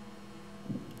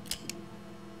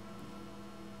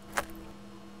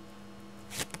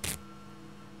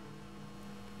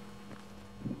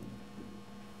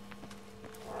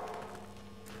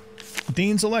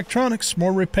 Dean's Electronics,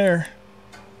 more repair.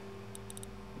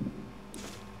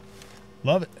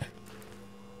 Love it.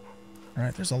 All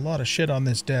right, there's a lot of shit on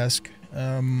this desk.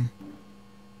 I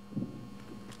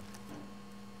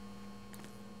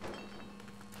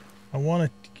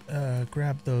want to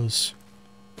grab those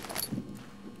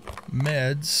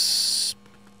meds,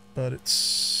 but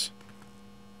it's...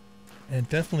 and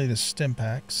definitely the stim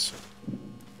packs.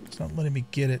 It's not letting me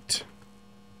get it.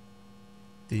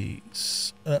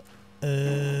 These...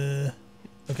 okay,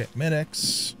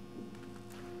 MedX.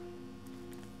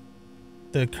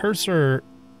 The cursor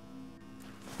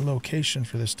location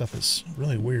for this stuff is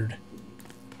really weird.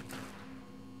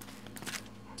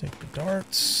 Take the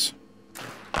darts.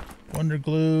 Wonder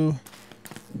glue.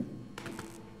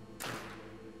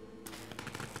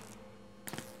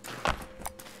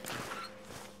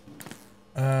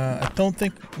 I don't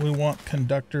think we want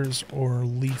conductors or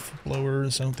leaf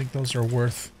blowers. I don't think those are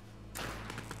worth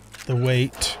the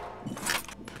weight.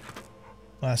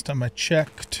 Last time I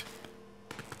checked,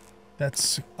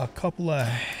 that's a couple of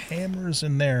hammers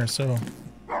in there, so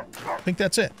I think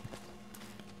that's it.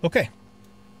 Okay.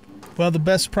 Well, the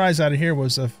best prize out of here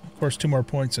was, of course, 2 more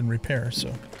points in repair,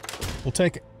 so we'll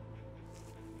take it.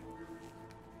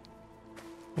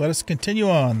 Let us continue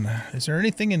on. Is there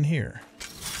anything in here?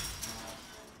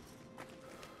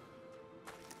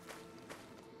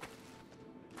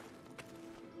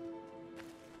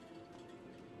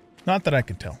 Not that I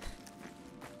can tell.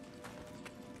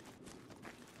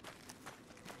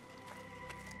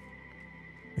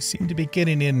 We seem to be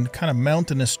getting in kind of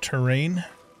mountainous terrain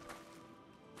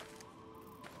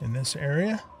in this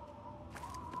area.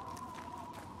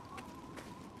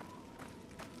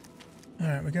 All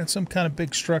right, we got some kind of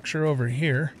big structure over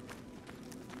here.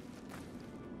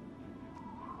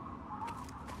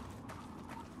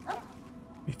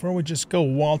 Before we just go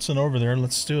waltzing over there,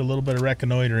 let's do a little bit of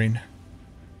reconnoitering.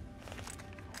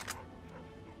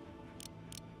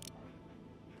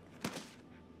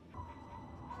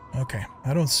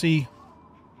 I don't see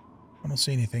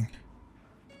anything.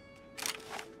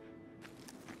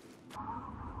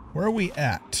 Where are we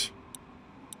at?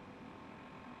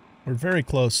 We're very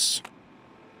close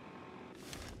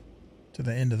to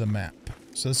the end of the map.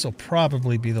 So this will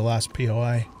probably be the last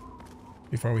POI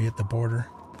before we hit the border.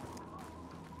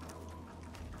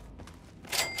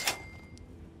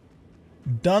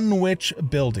 Dunwich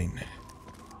Building.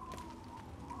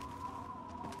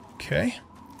 Okay.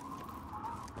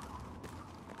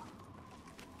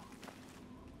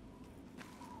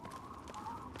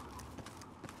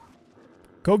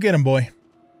 Go get him, boy.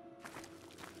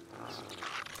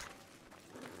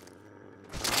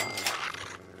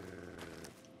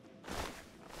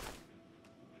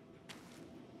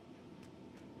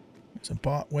 There's a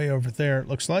bot way over there, it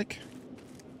looks like.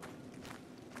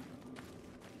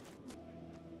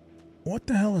 What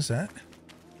the hell is that?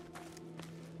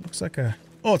 Looks like a...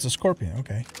 Oh, it's a scorpion.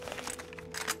 Okay.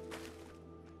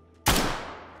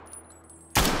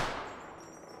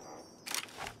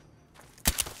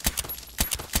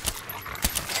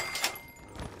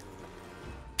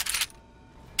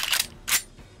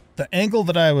 The angle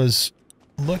that I was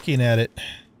looking at it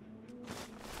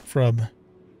from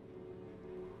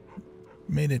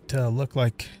made it look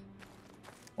like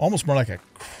almost more like a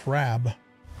crab.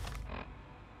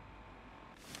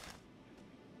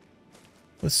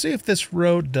 Let's see if this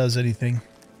road does anything.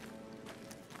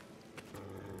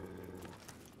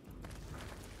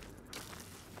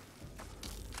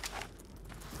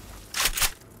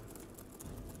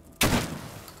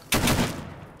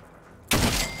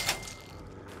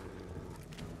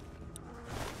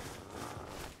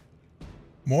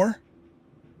 More?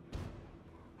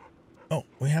 Oh,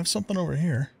 we have something over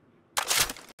here.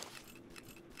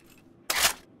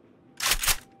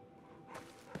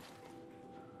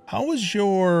 How is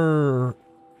your...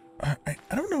 I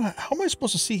don't know. How am I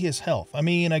supposed to see his health? I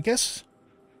mean, I guess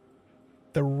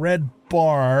the red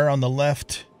bar on the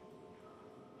left,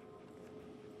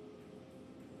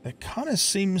 that kind of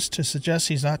seems to suggest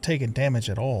he's not taking damage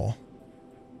at all,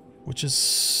 which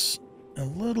is a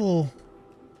little...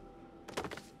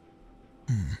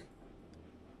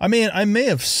 I mean, I may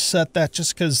have set that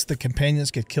just because the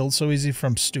companions get killed so easy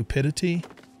from stupidity.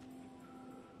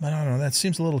 But I don't know, that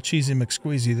seems a little cheesy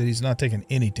McSqueezy that he's not taking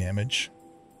any damage.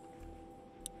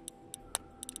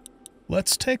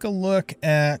 Let's take a look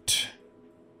at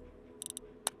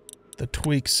the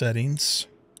tweak settings.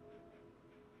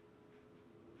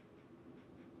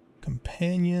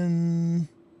 Companions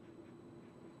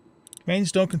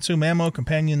don't consume ammo.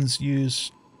 Companions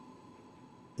use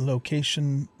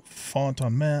location font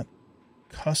on map.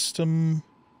 Custom...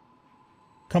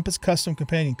 Compass custom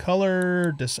companion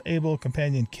color. Disable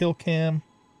companion kill cam.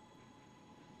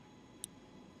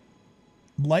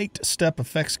 Light step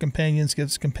affects companions.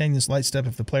 Gives companions light step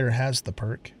if the player has the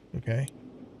perk. Okay.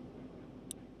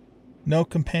 No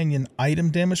companion item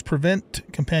damage. Prevent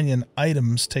companion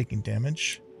items taking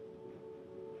damage.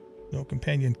 No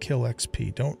companion kill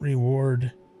XP. Don't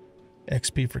reward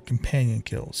XP for companion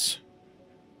kills.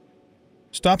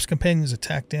 Stops companions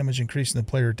attack damage, increasing the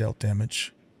player dealt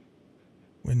damage.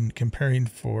 When comparing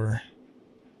for...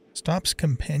 Stops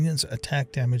companions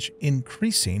attack damage,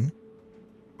 increasing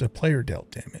the player dealt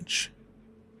damage.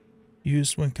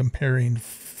 Used when comparing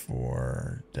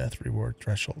for death reward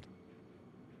threshold.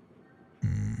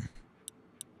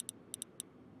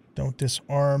 Don't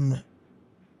disarm.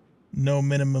 No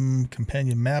minimum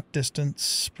companion map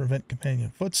distance. Prevent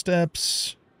companion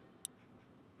footsteps.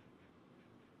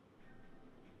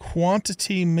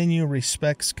 Quantity menu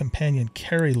respects companion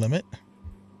carry limit.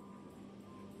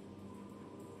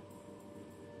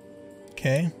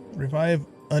 Okay. Revive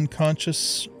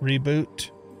unconscious,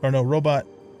 reboot. Or no, robot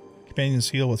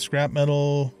companions heal with scrap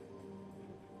metal.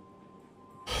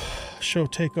 Show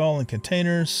take all in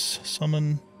containers.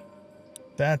 Summon.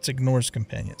 That ignores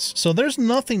companions. So there's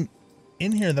nothing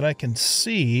in here that I can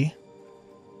see.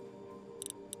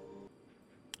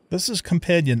 This is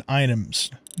companion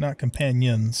items, not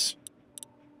companions.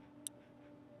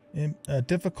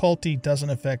 Difficulty doesn't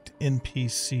affect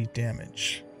NPC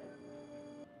damage.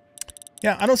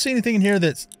 Yeah, I don't see anything in here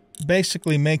that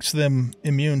basically makes them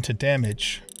immune to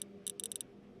damage.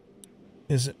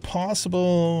 Is it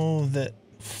possible that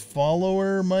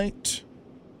follower might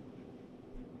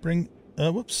bring...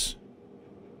 whoops.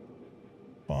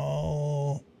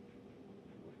 Follower.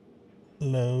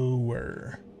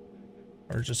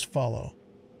 Or just follow.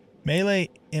 Melee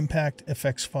impact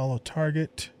affects follow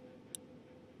target.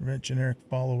 Prevent generic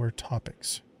follower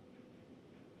topics.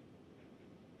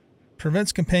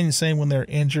 Prevents companions saying when they're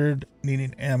injured,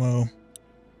 needing ammo.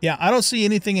 Yeah, I don't see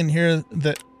anything in here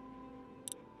that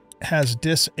has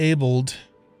disabled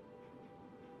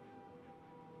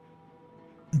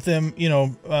them, you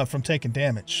know, from taking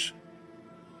damage.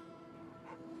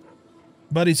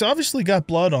 But he's obviously got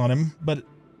blood on him, but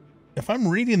if I'm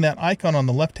reading that icon on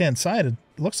the left-hand side, it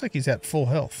looks like he's at full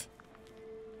health.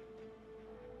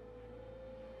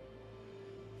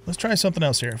 Let's try something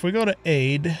else here. If we go to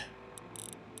aid,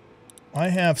 I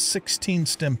have 16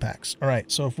 stim packs. All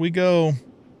right, so if we go...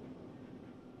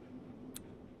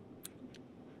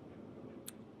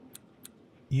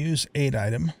 use aid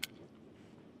item.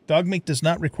 Dog meat does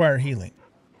not require healing.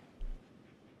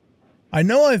 I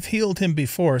know I've healed him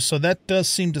before, so that does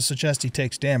seem to suggest he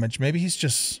takes damage. Maybe he's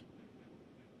just...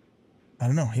 I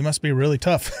don't know. He must be really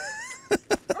tough.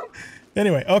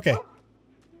 Anyway, okay.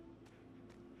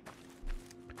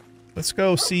 Let's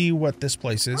go see what this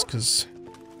place is, because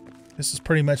this is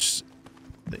pretty much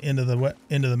the end of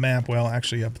the map. Well,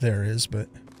 actually up there is, but...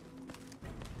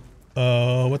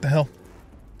 what the hell?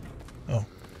 Oh,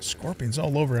 scorpions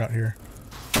all over out here.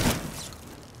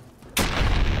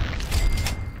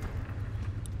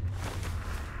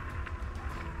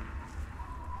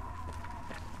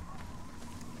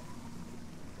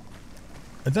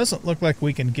 It doesn't look like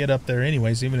we can get up there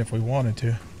anyways, even if we wanted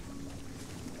to.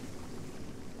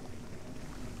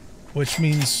 Which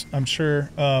means, I'm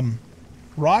sure,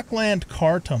 Rockland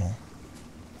Car Tunnel.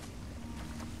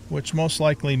 Which most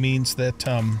likely means that,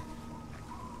 that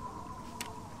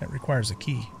requires a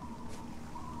key.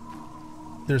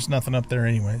 There's nothing up there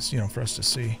anyways, you know, for us to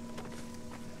see.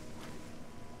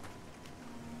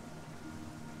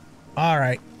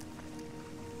 Alright.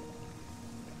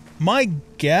 My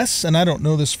guess, and I don't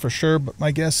know this for sure, but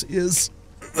my guess is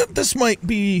that this might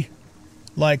be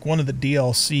like one of the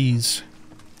DLCs,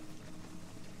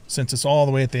 since it's all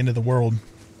the way at the end of the world.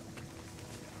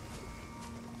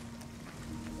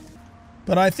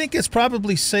 But I think it's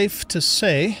probably safe to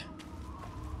say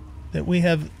that we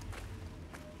have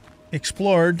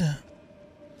explored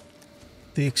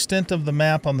the extent of the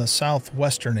map on the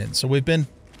southwestern end. So we've been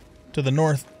to the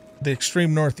north, the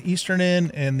extreme northeastern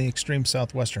end, and the extreme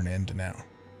southwestern end now.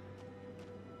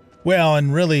 Well,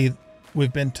 and really,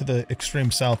 we've been to the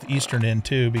extreme southeastern end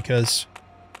too, because,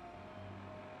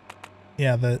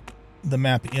 yeah, the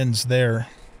map ends there.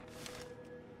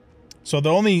 So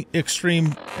the only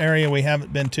extreme area we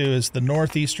haven't been to is the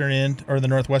northeastern end, or the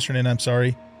northwestern end, I'm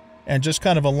sorry, and just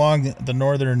kind of along the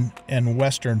northern and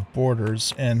western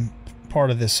borders, and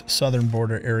part of this southern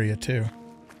border area too.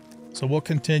 So we'll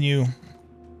continue,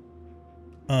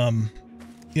 you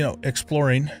know,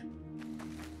 exploring.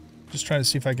 Just trying to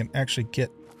see if I can actually get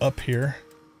up here.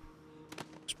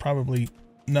 There's probably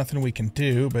nothing we can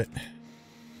do, but...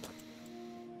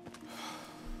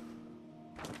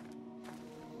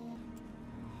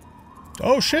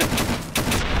 Oh, shit!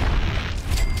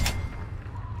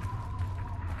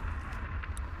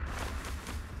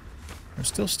 There's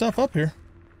still stuff up here.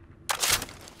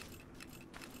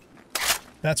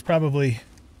 That's probably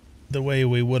the way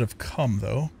we would have come,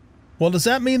 though. Well, does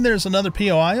that mean there's another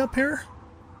POI up here?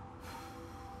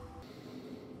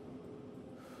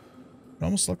 It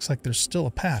almost looks like there's still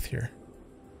a path here.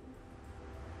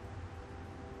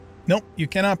 Nope, you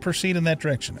cannot proceed in that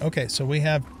direction. Okay, so we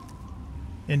have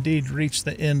indeed reached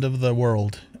the end of the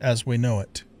world as we know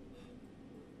it.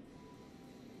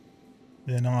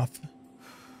 Then off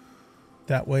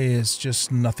that way is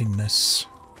just nothingness.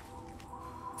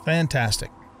 Fantastic.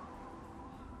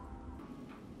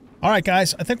 All right,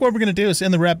 guys. I think what we're going to do is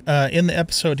end the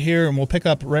episode here, and we'll pick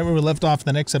up right where we left off in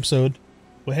the next episode.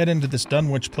 We'll head into this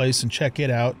Dunwich place and check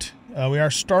it out. We are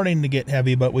starting to get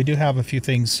heavy, but we do have a few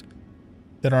things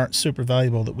that aren't super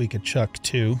valuable that we could chuck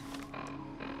too.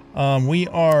 We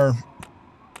are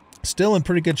still in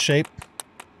pretty good shape.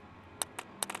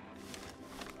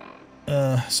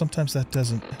 Sometimes that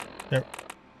doesn't... There.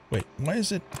 Wait, why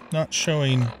is it not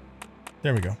showing...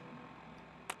 There we go.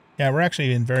 Yeah, we're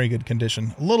actually in very good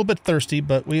condition. A little bit thirsty,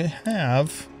 but we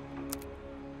have...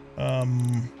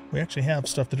 we actually have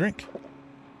stuff to drink.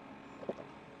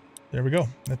 There we go.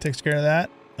 That takes care of that.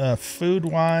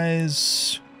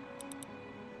 Food-wise...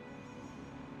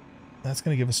 That's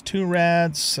going to give us 2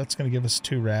 rads. That's going to give us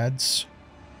 2 rads.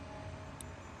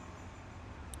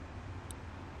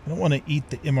 I don't want to eat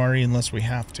the MRE unless we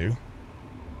have to.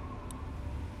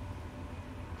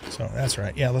 So that's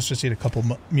right. Yeah, let's just eat a couple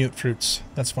mute fruits.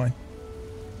 That's fine.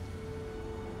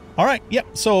 All right.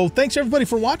 Yep. So thanks everybody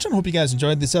for watching. Hope you guys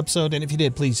enjoyed this episode. And if you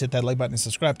did, please hit that like button and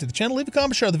subscribe to the channel. Leave a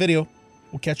comment, share the video.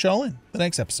 We'll catch y'all in the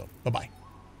next episode. Bye-bye.